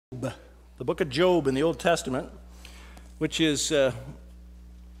The book of Job in the Old Testament, which is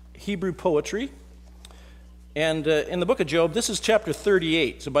Hebrew poetry. And in the book of Job, this is chapter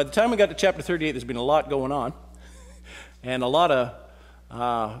 38. So by the time we got to chapter 38, there's been a lot going on. And a lot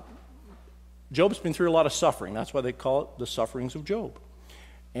of, Job's been through a lot of suffering. That's why they call it the sufferings of Job.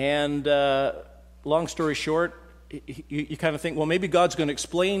 And long story short, you kind of think, well, maybe God's going to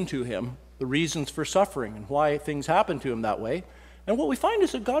explain to him the reasons for suffering and why things happen to him that way. And what we find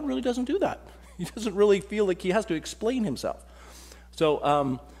is that God really doesn't do that. He doesn't really feel like he has to explain himself. So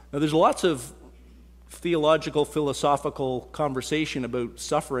now there's lots of theological, philosophical conversation about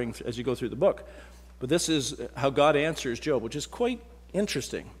suffering as you go through the book. But this is how God answers Job, which is quite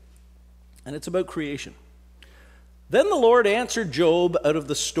interesting. And it's about creation. Then the Lord answered Job out of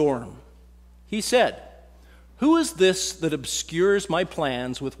the storm. He said, "Who is this that obscures my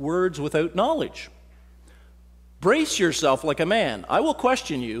plans with words without knowledge? Brace yourself like a man. I will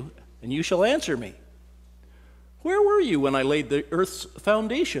question you, and you shall answer me. Where were you when I laid the earth's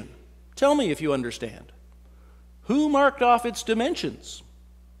foundation? Tell me if you understand. Who marked off its dimensions?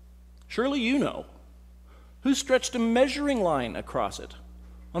 Surely you know. Who stretched a measuring line across it?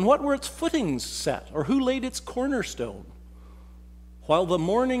 On what were its footings set, or who laid its cornerstone? While the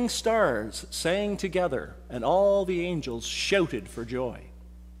morning stars sang together, and all the angels shouted for joy.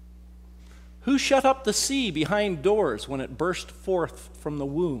 Who shut up the sea behind doors when it burst forth from the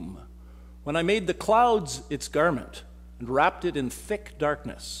womb? When I made the clouds its garment and wrapped it in thick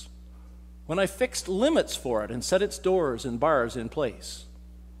darkness? When I fixed limits for it and set its doors and bars in place?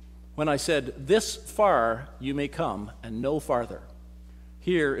 When I said, 'This far you may come and no farther.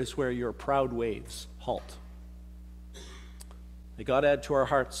 Here is where your proud waves halt.'" May God add to our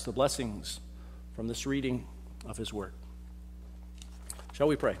hearts the blessings from this reading of his word. Shall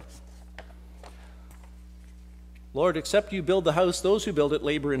we pray? Lord, except you build the house, those who build it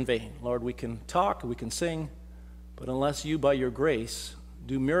labor in vain. Lord, we can talk, we can sing, but unless you, by your grace,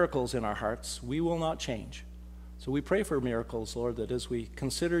 do miracles in our hearts, we will not change. So we pray for miracles, Lord, that as we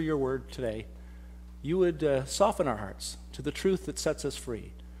consider your word today, you would soften our hearts to the truth that sets us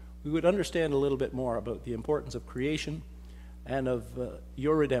free. We would understand a little bit more about the importance of creation and of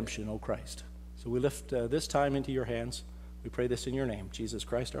your redemption, O Christ. So we lift this time into your hands. We pray this in your name, Jesus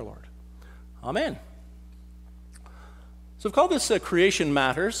Christ our Lord. Amen. So I've called this Creation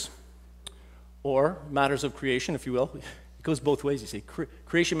Matters, or Matters of Creation, if you will. It goes both ways, you see.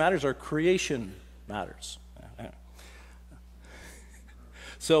 Creation Matters or Creation Matters.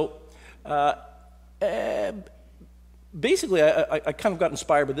 So basically, I kind of got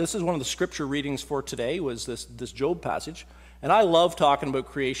inspired, but this is one of the scripture readings for today, was this Job passage. And I love talking about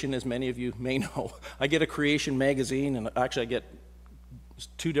creation, as many of you may know. I get a creation magazine, and actually I get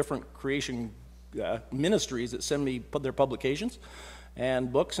 2 different creation ministries that send me their publications and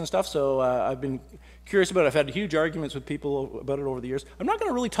books and stuff. So I've been curious about it. I've had huge arguments with people about it over the years. I'm not going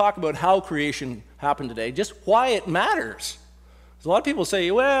to really talk about how creation happened today, just why it matters. A lot of people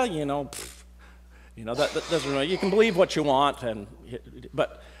say, well, that doesn't really, you can believe what you want, and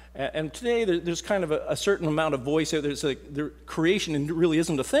today there's kind of a certain amount of voice out there. It's like creation really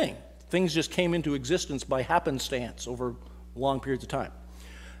isn't a thing. Things just came into existence by happenstance over long periods of time.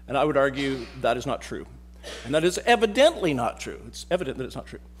 And I would argue that is not true. And that is evidently not true. It's evident that it's not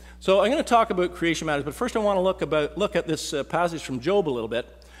true. So I'm going to talk about creation matters, but first I want to look at this passage from Job a little bit,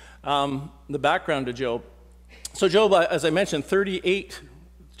 the background to Job. So Job, as I mentioned,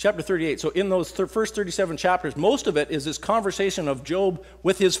 chapter 38. So in those first 37 chapters, most of it is this conversation of Job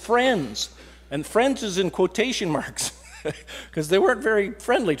with his friends. And friends is in quotation marks because they weren't very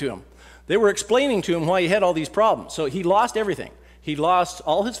friendly to him. They were explaining to him why he had all these problems. So he lost everything. He lost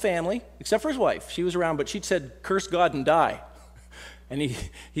all his family, except for his wife. She was around, but she'd said, "Curse God and die." And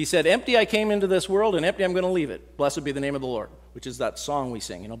he said, "Empty I came into this world, and empty I'm going to leave it. Blessed be the name of the Lord," which is that song we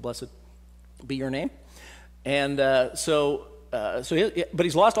sing, blessed be your name. And but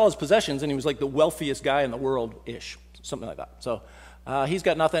he's lost all his possessions, and he was like the wealthiest guy in the world-ish, something like that. So he's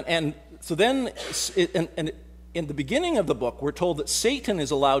got nothing. And so then, and in the beginning of the book, we're told that Satan is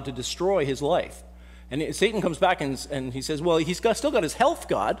allowed to destroy his life. And Satan comes back and he says, well, he's still got his health,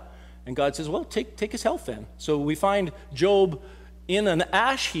 God. And God says, well, take his health then. So we find Job in an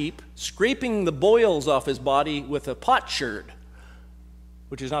ash heap, scraping the boils off his body with a potsherd,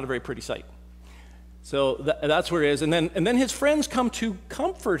 which is not a very pretty sight. So that's where he is. And then his friends come to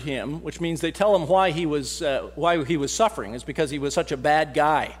comfort him, which means they tell him why he was suffering. It's because he was such a bad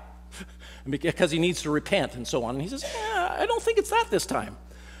guy, because he needs to repent and so on. And he says, I don't think it's that this time.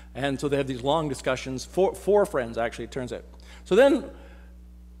 And so they have these long discussions, four friends actually, it turns out. So then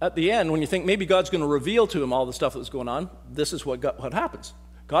at the end, when you think maybe God's going to reveal to him all the stuff that was going on, this is what happens.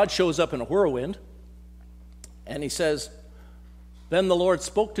 God shows up in a whirlwind, and he says, then the Lord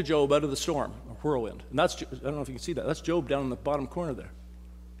spoke to Job out of the storm, a whirlwind. And that's, I don't know if you can see that. That's Job down in the bottom corner there.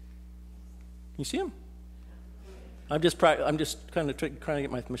 Can you see him? I'm just kind of trying to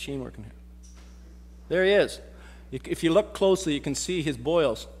get my machine working here. There he is. If you look closely, you can see his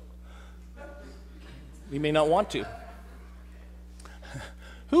boils. You may not want to.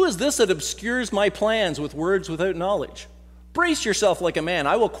 Who is this that obscures my plans with words without knowledge? Brace yourself like a man.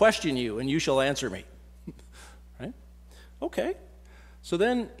 I will question you, and you shall answer me. Right? Okay. So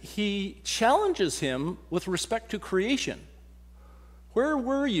then he challenges him with respect to creation. Where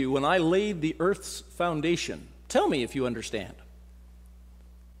were you when I laid the earth's foundation? Tell me if you understand.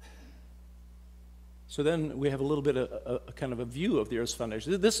 So then we have a little bit of a kind of a view of the earth's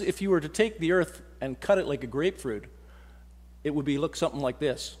foundation. This, if you were to take the earth and cut it like a grapefruit, it would look something like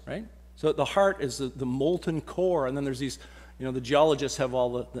this, right? So the heart is the molten core, and then there's these, the geologists have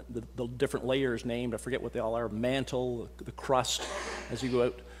all the different layers named. I forget what they all are, mantle, the crust as you go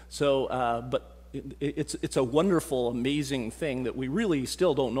out. So, but it's a wonderful, amazing thing that we really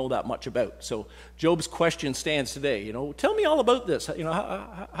still don't know that much about. So Job's question stands today, tell me all about this.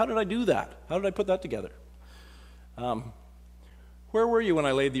 How did I do that? How did I put that together? Where were you when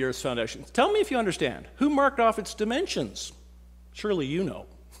I laid the earth's foundation? Tell me if you understand. Who marked off its dimensions? Surely you know.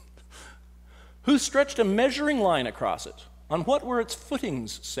 Who stretched a measuring line across it? On what were its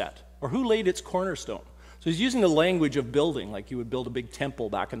footings set? Or who laid its cornerstone? So he's using the language of building, like you would build a big temple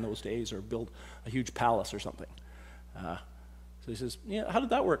back in those days, or build a huge palace or something. So he says, how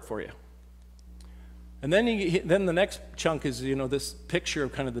did that work for you? And then the next chunk is, this picture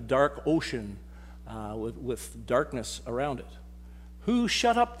of kind of the dark ocean with darkness around it. Who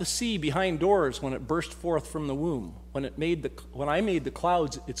shut up the sea behind doors when it burst forth from the womb? When I made the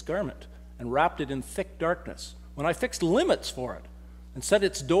clouds its garment and wrapped it in thick darkness? When I fixed limits for it and set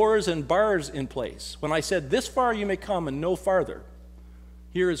its doors and bars in place? When I said, this far you may come and no farther?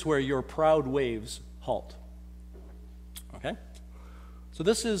 Here is where your proud waves halt. Okay? So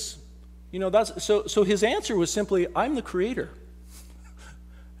this is, so his answer was simply, I'm the creator.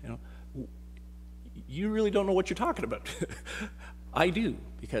 You really don't know what you're talking about. I do,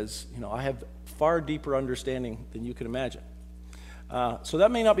 because I have far deeper understanding than you can imagine. So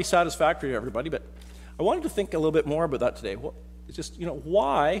that may not be satisfactory to everybody, but I wanted to think a little bit more about that today. Well, it's just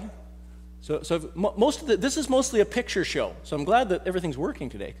why. So this is mostly a picture show. So I'm glad that everything's working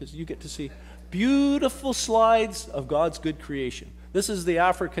today, because you get to see beautiful slides of God's good creation. This is the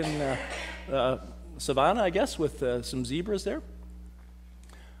African savanna, I guess, with some zebras there.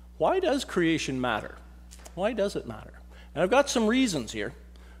 Why does creation matter? Why does it matter? And I've got some reasons here,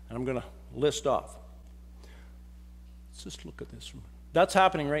 and I'm going to list off. Let's just look at this. That's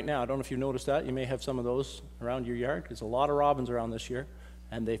happening right now. I don't know if you noticed that. You may have some of those around your yard. There's a lot of robins around this year,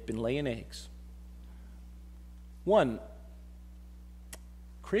 and they've been laying eggs. One,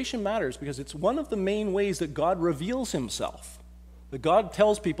 creation matters because it's one of the main ways that God reveals himself. That God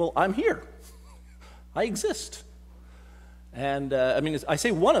tells people, I'm here. I exist. And I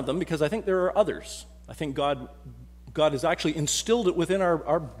say one of them because I think there are others. I think God has actually instilled it within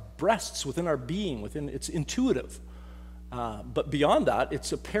our breasts, within our being, it's intuitive. But beyond that,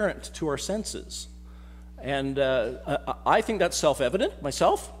 it's apparent to our senses. And I think that's self-evident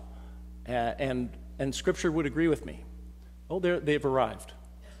myself, and Scripture would agree with me. Oh, they've arrived.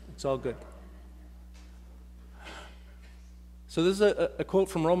 It's all good. So this is a quote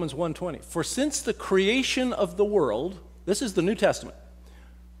from Romans 1:20. For since the creation of the world, this is the New Testament,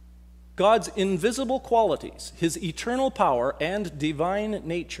 God's invisible qualities, his eternal power and divine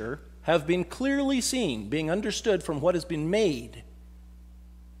nature have been clearly seen, being understood from what has been made,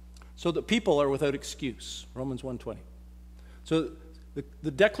 so that people are without excuse. Romans 1:20. So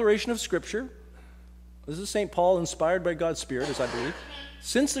the declaration of Scripture, this is St. Paul inspired by God's Spirit, as I believe.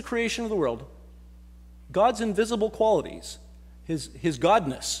 Since the creation of the world, God's invisible qualities, his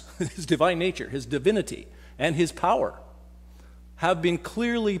godness, his divine nature, his divinity, and his power have been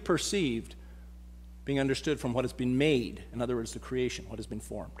clearly perceived, being understood from what has been made. In other words, the creation, what has been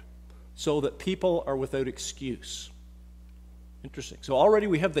formed, so that people are without excuse. Interesting. So already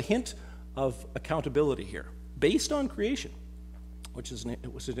we have the hint of accountability here, based on creation, which is an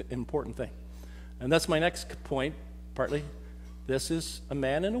important thing. And that's my next point, partly. This is a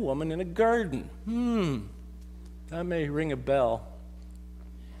man and a woman in a garden. That may ring a bell.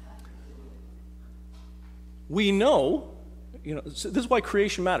 We know, so this is why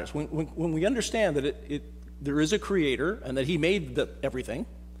creation matters. When we understand that there is a creator and that he made everything,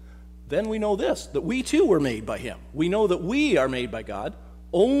 then we know this, that we too were made by him. We know that we are made by God,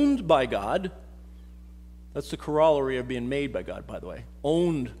 owned by God, That's the corollary of being made by God, by the way.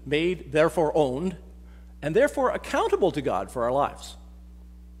 Owned, made, therefore owned, and therefore accountable to God for our lives.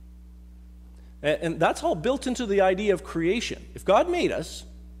 And that's all built into the idea of creation. If God made us,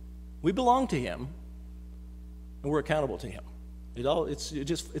 we belong to him, and we're accountable to him.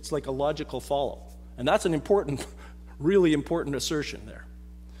 It's like a logical follow. And that's an important, really important assertion there.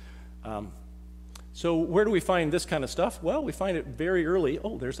 So where do we find this kind of stuff? Well, we find it very early.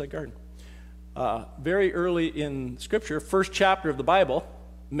 Oh, there's that garden. Very early in Scripture, first chapter of the Bible,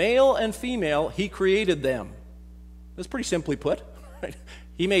 male and female, he created them. That's pretty simply put. Right?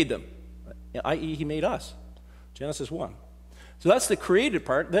 He made them, i.e. he made us. Genesis 1. So that's the created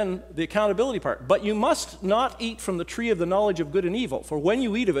part, then the accountability part. But you must not eat from the tree of the knowledge of good and evil, for when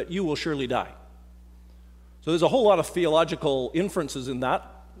you eat of it, you will surely die. So there's a whole lot of theological inferences in that,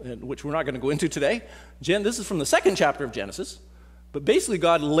 which we're not going to go into today. This is from the second chapter of Genesis. But basically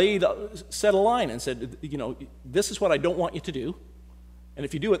God set a line and said, this is what I don't want you to do. And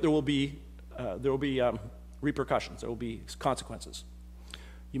if you do it, there will be repercussions. There will be consequences.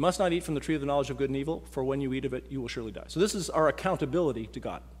 You must not eat from the tree of the knowledge of good and evil, for when you eat of it, you will surely die. So this is our accountability to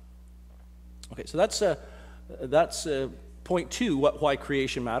God. Okay, so that's point 2, why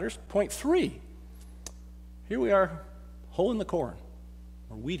creation matters. Point 3, here we are, hoeing the corn,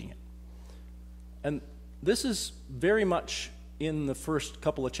 or weeding it. And this is very much in the first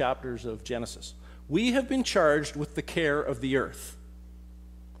couple of chapters of Genesis. We have been charged with the care of the earth.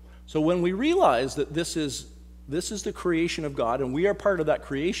 So when we realize that this is the creation of God, and we are part of that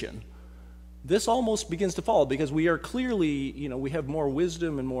creation, this almost begins to follow, because we are clearly, we have more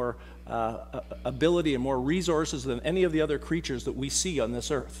wisdom and more ability and more resources than any of the other creatures that we see on this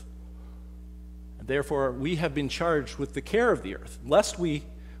earth. And therefore, we have been charged with the care of the earth. Lest we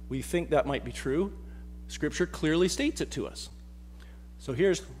think that might be true, Scripture clearly states it to us. So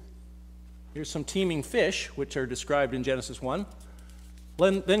here's some teeming fish, which are described in Genesis 1.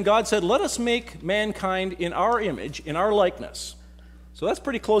 Then God said, let us make mankind in our image, in our likeness. So that's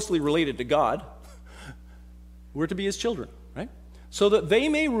pretty closely related to God. We're to be his children, right? So that they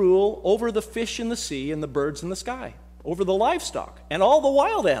may rule over the fish in the sea and the birds in the sky, over the livestock and all the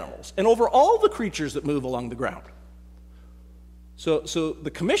wild animals, and over all the creatures that move along the ground. So the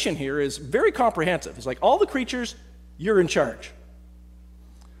commission here is very comprehensive. It's like all the creatures, you're in charge.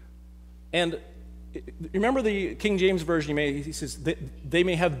 And remember the King James Version, he says, they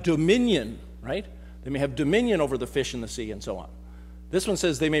may have dominion, right? They may have dominion over the fish in the sea and so on. This one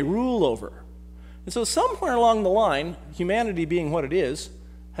says they may rule over. And so somewhere along the line, humanity being what it is,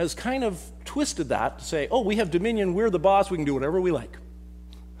 has kind of twisted that to say, oh, we have dominion, we're the boss, we can do whatever we like.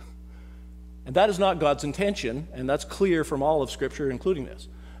 And that is not God's intention, and that's clear from all of Scripture, including this.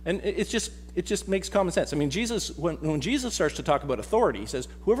 And it just makes common sense. I mean, when Jesus starts to talk about authority, he says,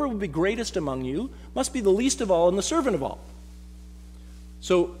 whoever will be greatest among you must be the least of all and the servant of all.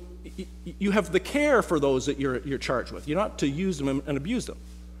 So you have the care for those that you're charged with. You're not to use them and abuse them.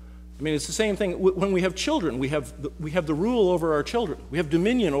 I mean, it's the same thing when we have children. We have the rule over our children. We have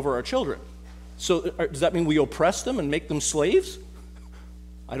dominion over our children. So does that mean we oppress them and make them slaves?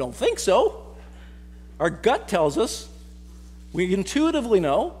 I don't think so. Our gut tells us, we intuitively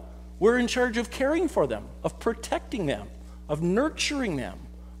know, we're in charge of caring for them, of protecting them, of nurturing them,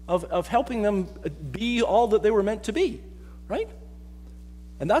 of helping them be all that they were meant to be, right?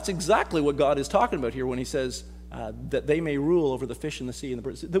 And that's exactly what God is talking about here when he says that they may rule over the fish in the sea and the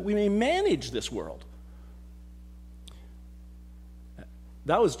birds, that we may manage this world.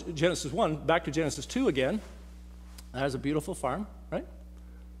 That was Genesis 1. Back to Genesis 2 again. That is a beautiful farm, right?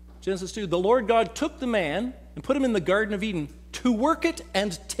 Genesis 2, the Lord God took the man and put him in the Garden of Eden to work it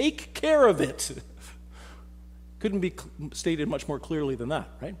and take care of it. Couldn't be stated much more clearly than that,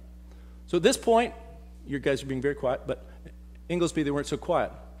 right? So at this point, you guys are being very quiet, but Inglesby, they weren't so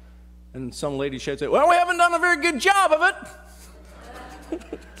quiet. And some lady shouts out, well, we haven't done a very good job of it.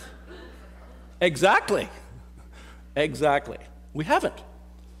 Exactly. We haven't.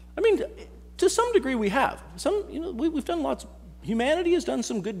 I mean, to some degree we have. We've done lots. Humanity has done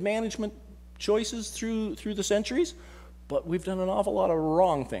some good management choices through the centuries, but we've done an awful lot of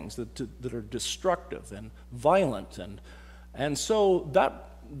wrong things that are destructive and violent, and so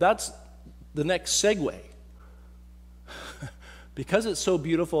that's the next segue. Because it's so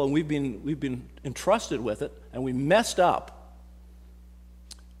beautiful and we've been entrusted with it and we messed up,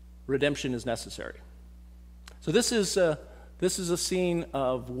 redemption is necessary. So this is a scene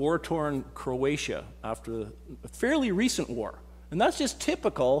of war-torn Croatia after a fairly recent war. And that's just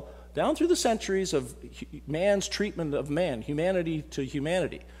typical down through the centuries of man's treatment of man, humanity to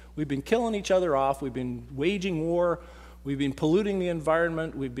humanity. We've been killing each other off. We've been waging war. We've been polluting the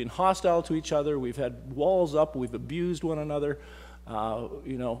environment. We've been hostile to each other. We've had walls up. We've abused one another.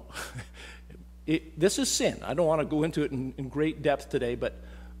 This is sin. I don't want to go into it in great depth today,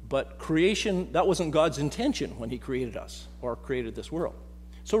 but creation, that wasn't God's intention when he created us or created this world.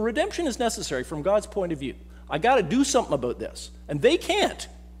 So redemption is necessary from God's point of view. I got to do something about this, and they can't.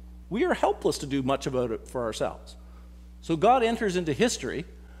 We are helpless to do much about it for ourselves. So God enters into history,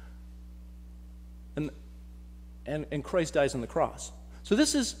 and Christ dies on the cross. So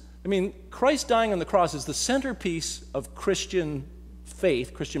this is, Christ dying on the cross is the centerpiece of Christian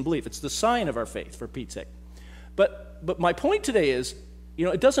faith, Christian belief. It's the sign of our faith, for Pete's sake. But my point today is,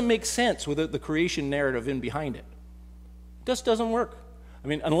 it doesn't make sense without the creation narrative in behind it. It just doesn't work.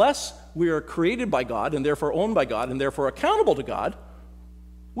 Unless we are created by God and therefore owned by God and therefore accountable to God,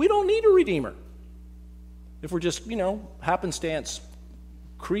 we don't need a redeemer. If we're just, happenstance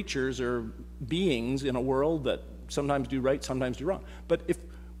creatures or beings in a world that sometimes do right, sometimes do wrong. But if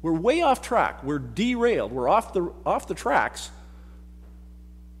we're way off track, we're derailed, we're off the tracks,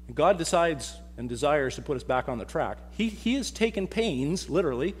 and God decides and desires to put us back on the track, he has taken pains,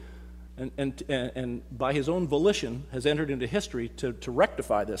 literally, and by his own volition has entered into history to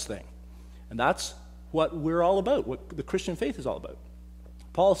rectify this thing. And that's what we're all about, what the Christian faith is all about.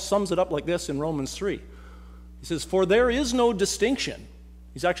 Paul sums it up like this in Romans 3. He says, "For there is no distinction."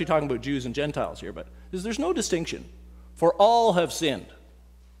 He's actually talking about Jews and Gentiles here, but there's no distinction. "For all have sinned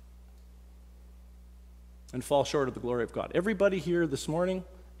and fall short of the glory of God." Everybody here this morning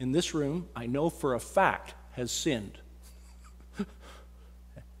in this room, I know for a fact, has sinned.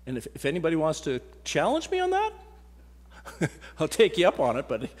 And if anybody wants to challenge me on that, I'll take you up on it,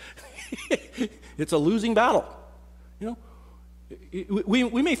 but it's a losing battle.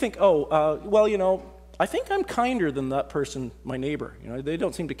 We may think, I think I'm kinder than that person, my neighbor. They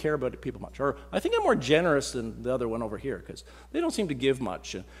don't seem to care about people much. Or I think I'm more generous than the other one over here because they don't seem to give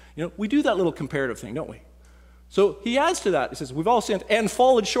much. And, we do that little comparative thing, don't we? So he adds to that. He says, we've all sinned and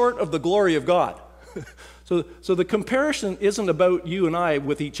fallen short of the glory of God. So the comparison isn't about you and I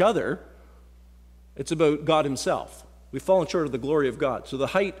with each other. It's about God himself. We've fallen short of the glory of God. So the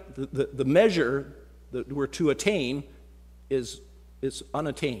height, the measure that we're to attain is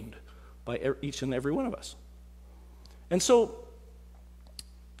unattained by each and every one of us. And so,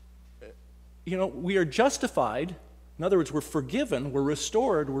 we are justified. In other words, we're forgiven, we're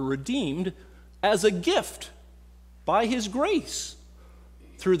restored, we're redeemed as a gift by his grace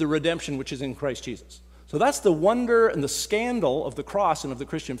through the redemption which is in Christ Jesus. So that's the wonder and the scandal of the cross and of the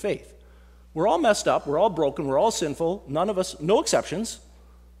Christian faith. We're all messed up, we're all broken, we're all sinful, none of us, no exceptions,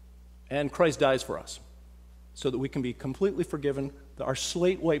 and Christ dies for us so that we can be completely forgiven, our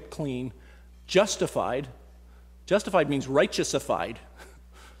slate wiped clean, justified. Justified means righteousified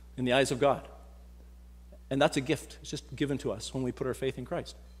in the eyes of God. And that's a gift. It's just given to us when we put our faith in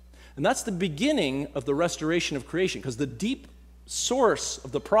Christ. And that's the beginning of the restoration of creation, because the deep source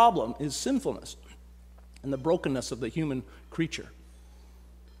of the problem is sinfulness and the brokenness of the human creature.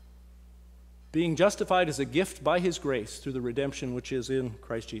 Being justified as a gift by his grace through the redemption which is in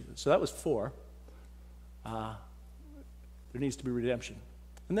Christ Jesus. So that was 4. There needs to be redemption.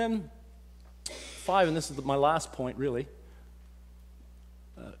 And then 5, and this is my last point really.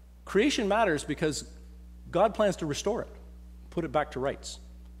 Creation matters because God plans to restore it, put it back to rights,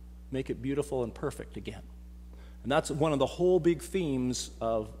 make it beautiful and perfect again. And that's one of the whole big themes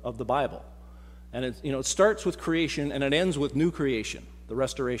of the Bible. And it starts with creation and it ends with new creation, the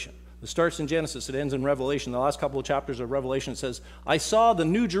restoration. It starts in Genesis, it ends in Revelation. The last couple of chapters of Revelation, it says, "I saw the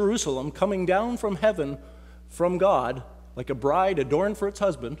new Jerusalem coming down from heaven from God, like a bride adorned for its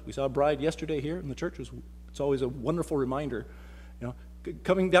husband." We saw a bride yesterday here in the church. It's always a wonderful reminder,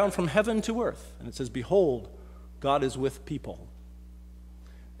 coming down from heaven to earth. And it says, "Behold, God is with people."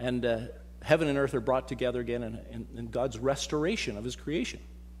 And heaven and earth are brought together again in God's restoration of his creation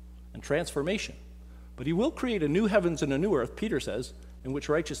and transformation. But he will create a new heavens and a new earth, Peter says, in which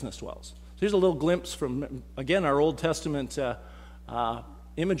righteousness dwells. So here's a little glimpse from, again, our Old Testament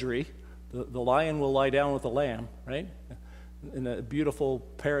imagery. The lion will lie down with the lamb, right? In a beautiful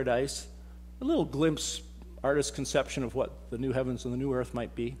paradise. A little glimpse, artist's conception of what the new heavens and the new earth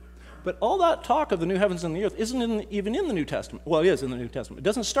might be. But all that talk of the new heavens and the earth isn't even in the New Testament. Well, it is in the New Testament. It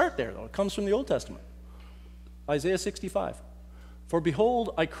doesn't start there, though. It comes from the Old Testament. Isaiah 65. "For behold,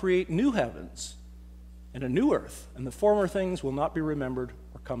 I create new heavens and a new earth, and the former things will not be remembered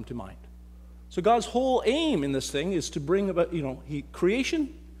or come to mind." So God's whole aim in this thing is to bring about,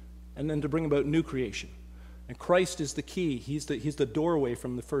 creation and then to bring about new creation. And Christ is the key. He's the doorway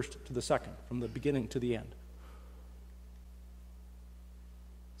from the first to the second, from the beginning to the end.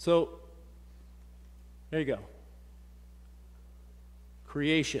 So, there you go.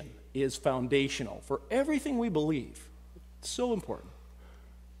 Creation is foundational for everything we believe. It's so important.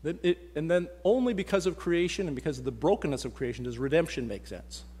 And then only because of creation and because of the brokenness of creation does redemption make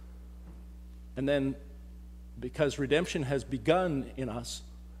sense. And then because redemption has begun in us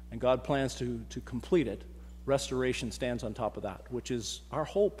and God plans to complete it, restoration stands on top of that, which is our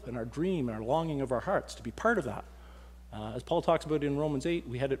hope and our dream and our longing of our hearts to be part of that. As Paul talks about in Romans 8,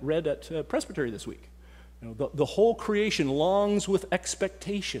 we had it read at Presbytery this week. The whole creation longs with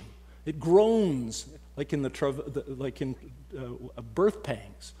expectation. It groans like in birth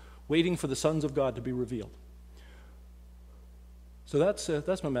pangs, waiting for the sons of God to be revealed. So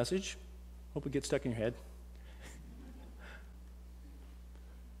that's my message. Hope it gets stuck in your head.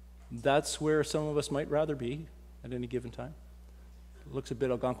 That's where some of us might rather be at any given time. It looks a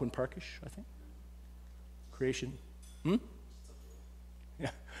bit Algonquin Parkish, I think. Creation. Yeah.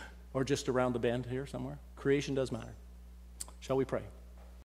 Or just around the bend here somewhere. Creation does matter. Shall we pray?